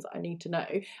the things that I need to know.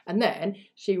 And then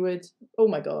she would, oh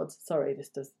my god, sorry,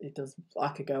 I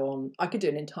could go on, I could do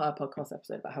an entire podcast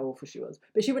episode about how awful she was,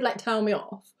 but she would like tell me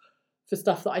off for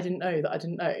stuff that I didn't know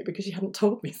because she hadn't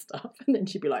told me stuff. And then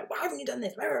she'd be like, why haven't you done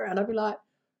this? And I'd be like,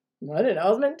 I don't know, I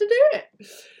was meant to do it.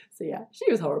 So yeah, she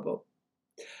was horrible.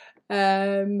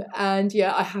 And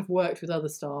yeah, I have worked with other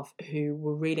staff who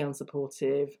were really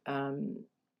unsupportive,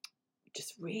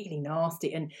 just really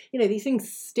nasty. And, you know, these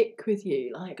things stick with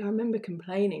you. Like, I remember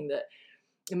complaining that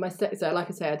in my so like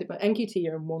I say, I did my NQT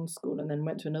year in one school and then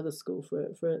went to another school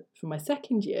for my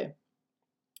second year.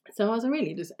 So I was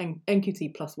really just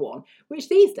NQT plus one, which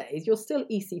these days you're still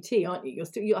ECT, aren't you?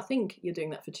 I think you're doing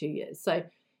that for 2 years. So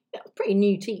yeah, pretty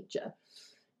new teacher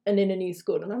and in a new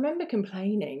school. And I remember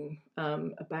complaining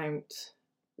about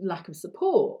lack of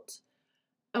support.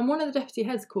 And one of the deputy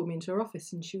heads called me into her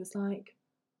office and she was like,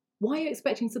 why are you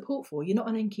expecting support for? You're not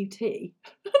an NQT.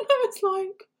 And I was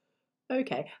like,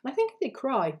 okay. And I think I did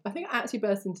cry. I think I actually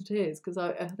burst into tears because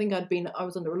I think I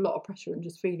was under a lot of pressure and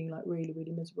just feeling like really,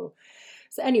 really miserable.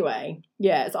 So anyway,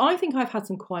 yeah, so I think I've had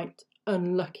some quite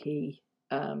unlucky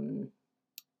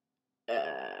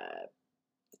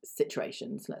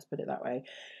situations, let's put it that way.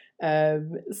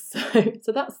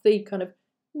 So that's the kind of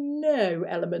no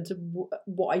element of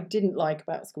what I didn't like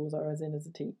about schools I was in as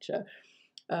a teacher.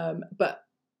 But,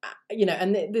 you know,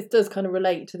 and this does kind of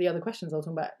relate to the other questions I was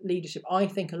talking about, leadership. I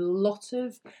think a lot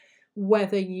of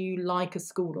whether you like a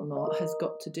school or not has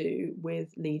got to do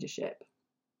with leadership.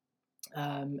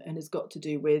 And has got to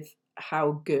do with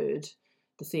how good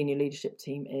the senior leadership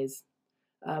team is.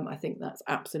 I think that's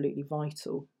absolutely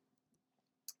vital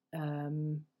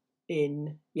in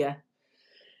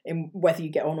whether you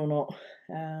get on or not.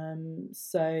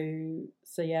 So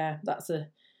yeah, that's a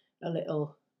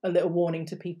little warning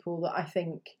to people that I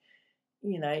think,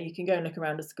 you know, you can go and look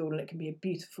around a school and it can be a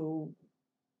beautiful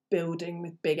building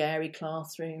with big airy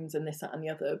classrooms and this, that and the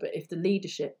other, but if the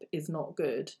leadership is not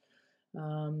good,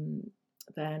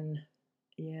 then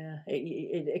yeah,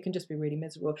 it can just be really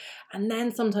miserable. And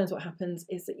then sometimes what happens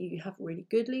is that you have really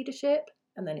good leadership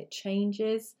and then it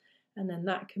changes, and then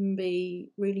that can be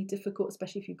really difficult,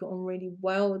 especially if you've got on really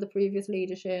well with the previous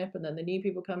leadership and then the new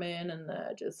people come in and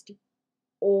they're just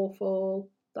awful.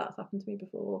 That's happened to me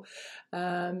before.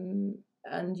 And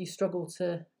you struggle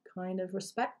to kind of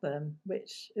respect them,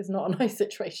 which is not a nice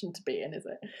situation to be in, is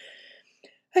it?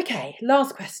 Okay,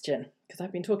 last question, because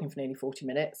I've been talking for nearly 40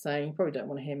 minutes, so you probably don't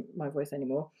want to hear my voice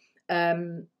anymore.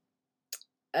 And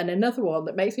another one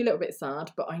that makes me a little bit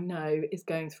sad, but I know is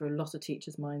going through a lot of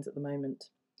teachers' minds at the moment.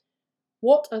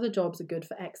 What other jobs are good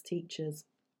for ex-teachers?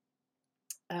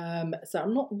 So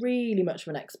I'm not really much of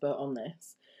an expert on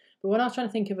this, but when I was trying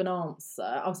to think of an answer,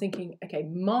 I was thinking, okay,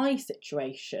 my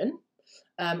situation,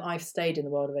 I've stayed in the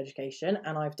world of education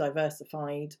and I've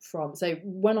diversified from, so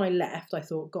when I left, I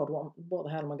thought, God, what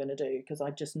the hell am I going to do? Because I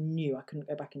just knew I couldn't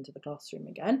go back into the classroom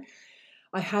again.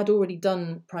 I had already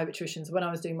done private tuition. So when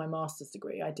I was doing my master's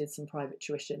degree, I did some private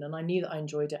tuition and I knew that I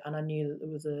enjoyed it and I knew that there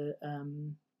was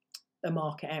a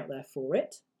market out there for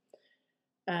it.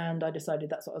 And I decided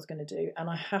that's what I was going to do. And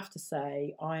I have to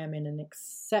say, I am in an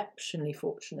exceptionally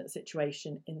fortunate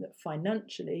situation in that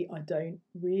financially, I don't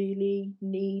really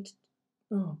need,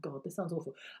 oh God, this sounds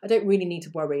awful. I don't really need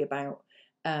to worry about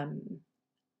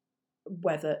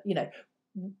whether, you know,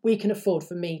 we can afford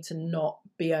for me to not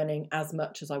be earning as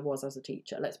much as I was as a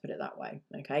teacher. Let's put it that way.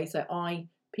 Okay. So I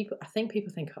think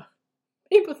people think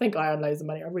I earn loads of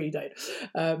money. I really don't.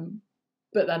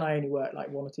 But then I only work like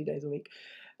 1 or 2 days a week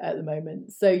at the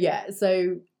moment. So yeah,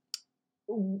 so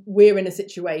we're in a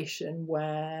situation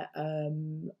where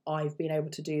I've been able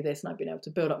to do this and I've been able to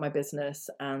build up my business,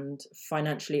 and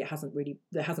financially there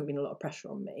hasn't been a lot of pressure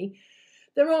on me.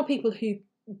 There are people who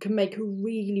can make a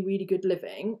really, really good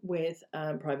living with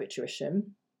private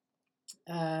tuition.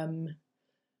 And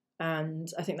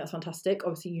I think that's fantastic.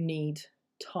 Obviously you need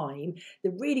time. The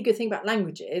really good thing about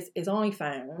languages is I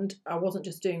found I wasn't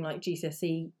just doing like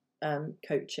GCSE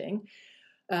coaching.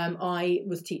 I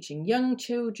was teaching young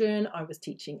children, I was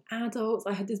teaching adults.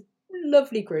 I had this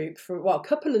lovely group a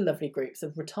couple of lovely groups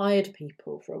of retired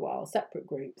people for a while, separate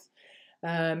groups.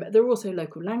 There are also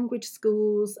local language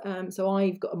schools. So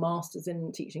I've got a master's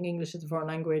in teaching English as a foreign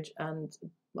language and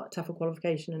like TEFL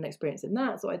qualification and experience in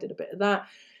that. So I did a bit of that.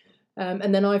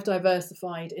 And then I've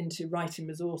diversified into writing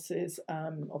resources,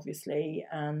 obviously,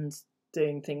 and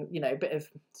doing things, a bit of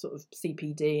sort of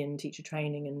CPD and teacher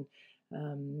training and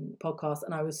podcasts.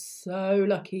 And I was so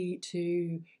lucky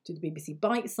to do the BBC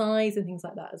Bite Size and things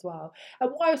like that as well.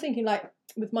 And what I was thinking, like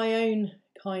with my own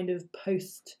kind of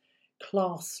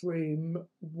post-classroom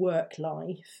work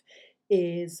life,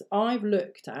 is I've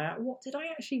looked at what did I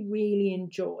actually really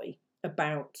enjoy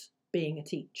about being a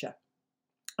teacher.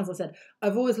 As I said,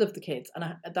 I've always loved the kids,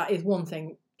 and that is one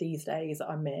thing these days that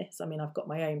I miss. I mean, I've got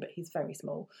my own, but he's very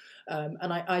small,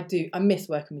 and I miss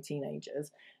working with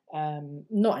teenagers.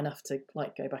 Not enough to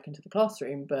like go back into the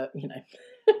classroom, but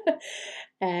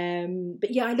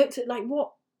but yeah, I looked at like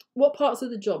what parts of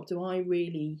the job did I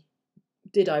really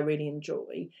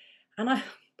enjoy, and I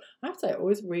have to say I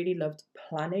always really loved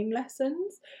planning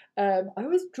lessons. I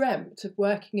always dreamt of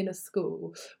working in a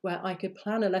school where I could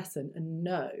plan a lesson and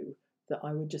know that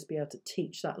I would just be able to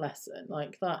teach that lesson.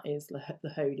 Like that is the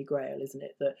holy grail, isn't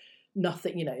it? That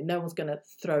nothing, no one's going to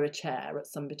throw a chair at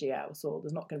somebody else, or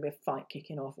there's not going to be a fight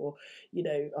kicking off, or, I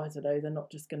don't know, they're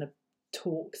not just going to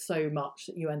talk so much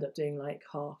that you end up doing like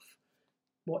half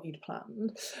what you'd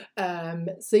planned.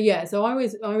 So I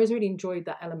always really enjoyed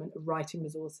that element of writing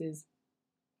resources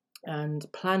and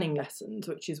planning lessons,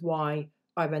 which is why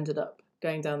I've ended up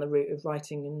going down the route of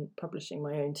writing and publishing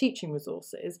my own teaching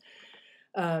resources.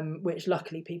 Which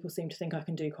luckily people seem to think I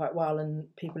can do quite well, and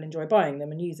people enjoy buying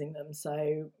them and using them.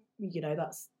 So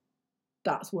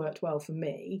that's worked well for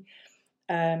me.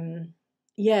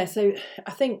 So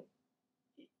I think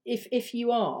if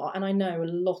you are, and I know a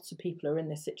lot of people are in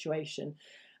this situation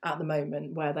at the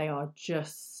moment where they are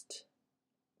just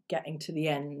getting to the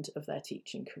end of their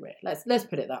teaching career. Let's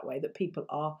put it that way, that people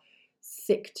are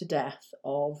sick to death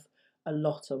of a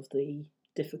lot of the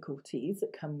difficulties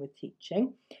that come with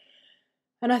teaching.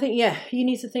 And I think, you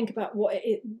need to think about what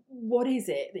is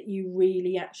it that you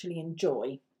really actually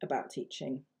enjoy about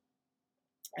teaching,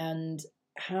 and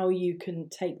how you can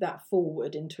take that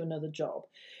forward into another job.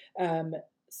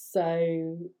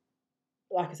 So,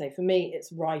 like I say, for me,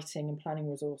 it's writing and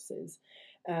planning resources.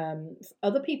 For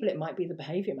other people, it might be the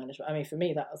behaviour management. I mean, for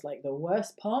me, that was like the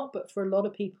worst part, but for a lot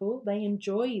of people, they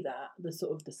enjoy that, the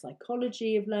sort of the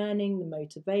psychology of learning, the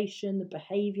motivation, the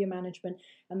behaviour management,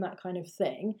 and that kind of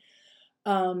thing.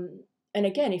 And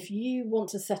again, if you want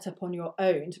to set up on your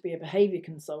own to be a behaviour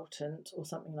consultant or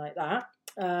something like that,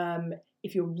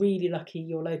 if you're really lucky,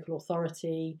 your local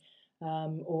authority,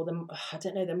 or I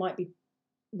don't know, there might be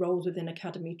roles within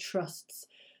academy trusts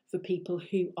for people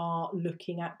who are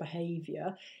looking at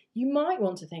behaviour. You might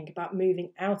want to think about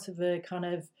moving out of a kind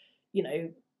of,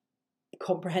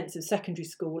 comprehensive secondary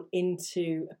school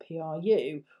into a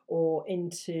PRU, or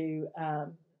into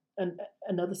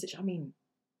another situation. I mean,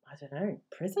 I don't know,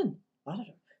 prison. I don't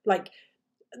know. Like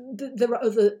there are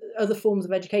other forms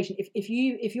of education. If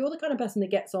you're the kind of person that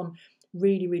gets on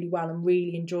really, really well and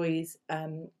really enjoys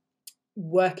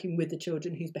working with the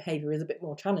children whose behaviour is a bit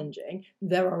more challenging,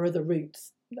 there are other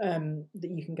routes that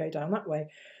you can go down that way.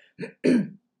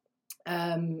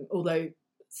 Although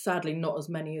sadly not as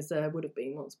many as there would have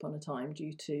been once upon a time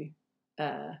due to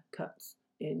cuts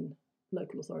in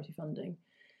local authority funding.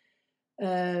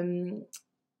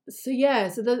 So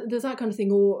there's that kind of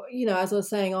thing. Or, as I was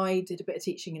saying, I did a bit of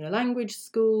teaching in a language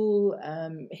school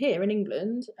here in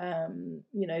England,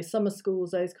 summer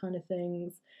schools, those kind of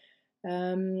things.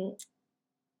 And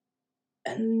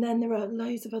then there are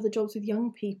loads of other jobs with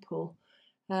young people.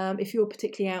 If you're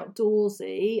particularly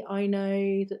outdoorsy, I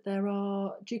know that there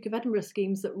are Duke of Edinburgh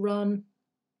schemes that run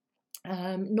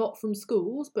not from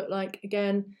schools, but like,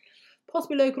 again,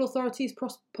 possibly local authorities,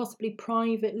 possibly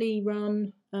privately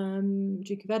run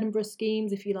Duke of Edinburgh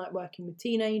schemes if you like working with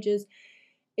teenagers.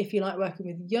 If you like working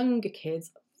with younger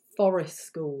kids, forest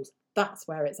schools, that's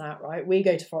where it's at, right? We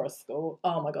go to forest school.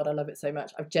 Oh my God, I love it so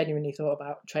much. I've genuinely thought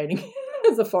about training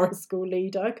as a forest school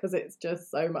leader because it's just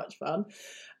so much fun.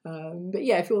 But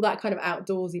if you're that kind of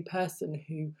outdoorsy person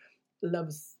who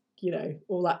loves,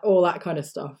 all that kind of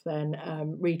stuff, then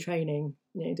retraining,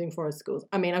 doing forest schools.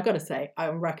 I mean, I've got to say, I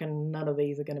reckon none of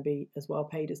these are going to be as well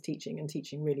paid as teaching, and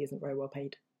teaching really isn't very well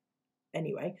paid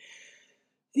anyway.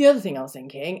 The other thing I was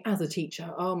thinking, as a teacher,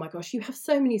 oh my gosh, you have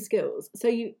so many skills. So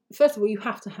first of all, you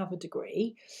have to have a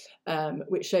degree,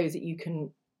 which shows that you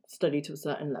can study to a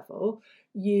certain level.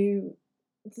 The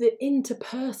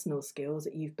interpersonal skills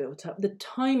that you've built up, the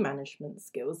time management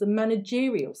skills, the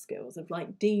managerial skills of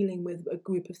like dealing with a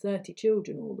group of 30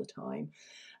 children all the time.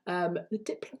 the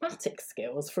diplomatic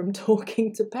skills from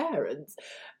talking to parents,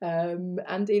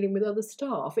 and dealing with other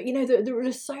staff. But, there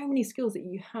are so many skills that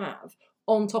you have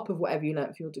on top of whatever you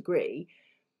learnt for your degree,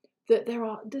 that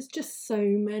there's just so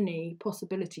many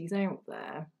possibilities out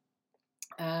there.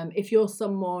 If you're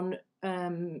someone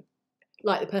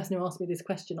like the person who asked me this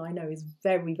question, I know is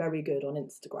very, very good on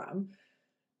Instagram.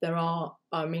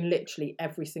 Literally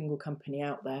every single company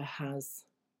out there has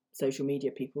social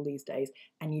media people these days,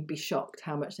 and you'd be shocked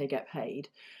how much they get paid.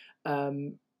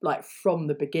 From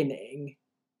the beginning,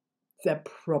 they're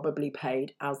probably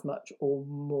paid as much or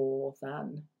more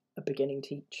than a beginning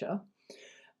teacher,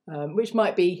 which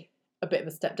might be a bit of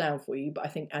a step down for you, but I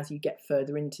think as you get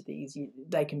further into these,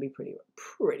 they can be pretty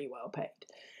well paid.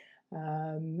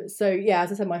 As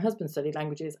I said, my husband studied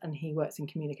languages and he works in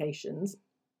communications.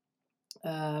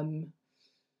 There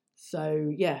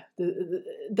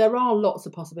are lots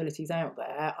of possibilities out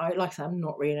there. Like I said, I'm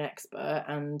not really an expert,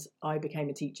 and I became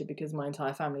a teacher because my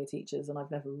entire family are teachers, and I've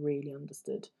never really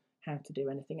understood how to do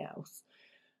anything else.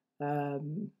 There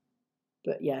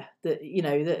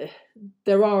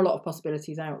are a lot of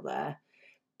possibilities out there.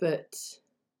 But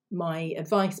my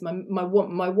advice, my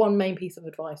one main piece of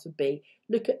advice would be,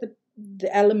 look at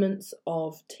the elements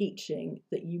of teaching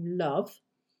that you love,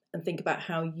 and think about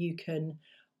how you can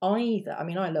I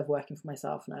love working for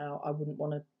myself now. I wouldn't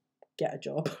want to get a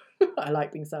job. I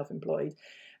like being self-employed.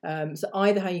 So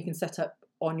either how you can set up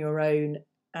on your own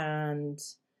and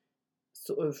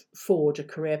sort of forge a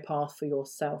career path for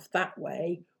yourself that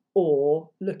way,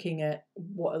 or looking at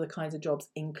what other kinds of jobs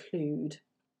include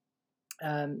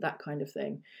that kind of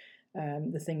thing.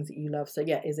 The things that you love. So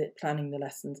is it planning the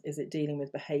lessons? Is it dealing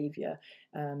with behaviour?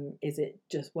 Is it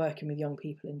just working with young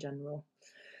people in general?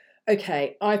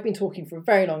 Okay, I've been talking for a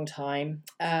very long time,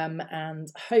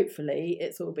 and hopefully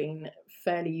it's all been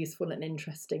fairly useful and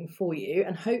interesting for you,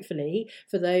 and hopefully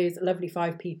for those lovely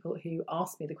 5 people who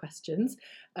asked me the questions,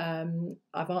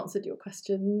 I've answered your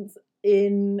questions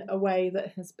in a way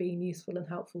that has been useful and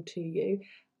helpful to you.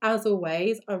 As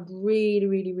always, I'd really,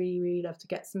 really, really, really love to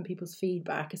get some people's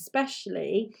feedback,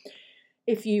 especially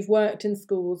if you've worked in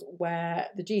schools where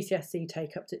the GCSE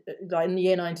take-up, like in the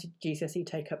Year 9 GCSE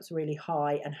take-up's really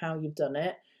high, and how you've done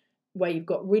it, where you've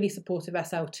got really supportive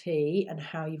SLT and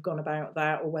how you've gone about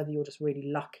that, or whether you're just really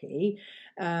lucky.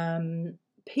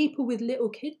 People with little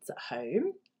kids at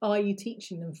home, are you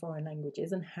teaching them foreign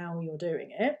languages, and how you're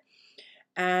doing it?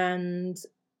 And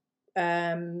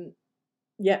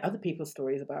other people's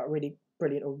stories about really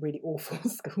brilliant or really awful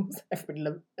schools. Everybody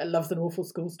loves an awful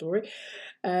school story.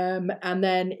 And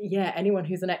then, anyone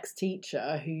who's an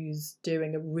ex-teacher who's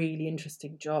doing a really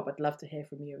interesting job, I'd love to hear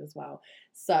from you as well.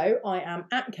 So I am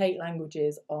at Kate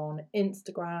Languages on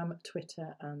Instagram,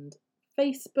 Twitter and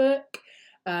Facebook.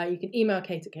 You can email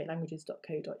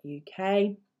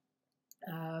kate@katelanguages.co.uk.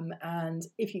 And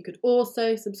if you could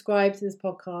also subscribe to this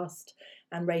podcast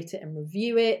and rate it and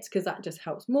review it, because that just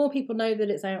helps more people know that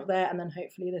it's out there, and then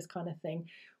hopefully this kind of thing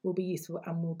will be useful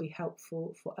and will be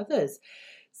helpful for others.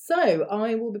 So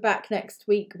I will be back next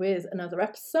week with another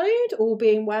episode, all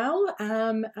being well,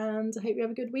 and I hope you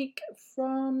have a good week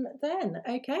from then.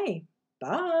 Okay,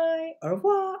 bye, au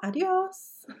revoir,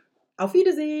 adios, auf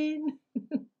Wiedersehen.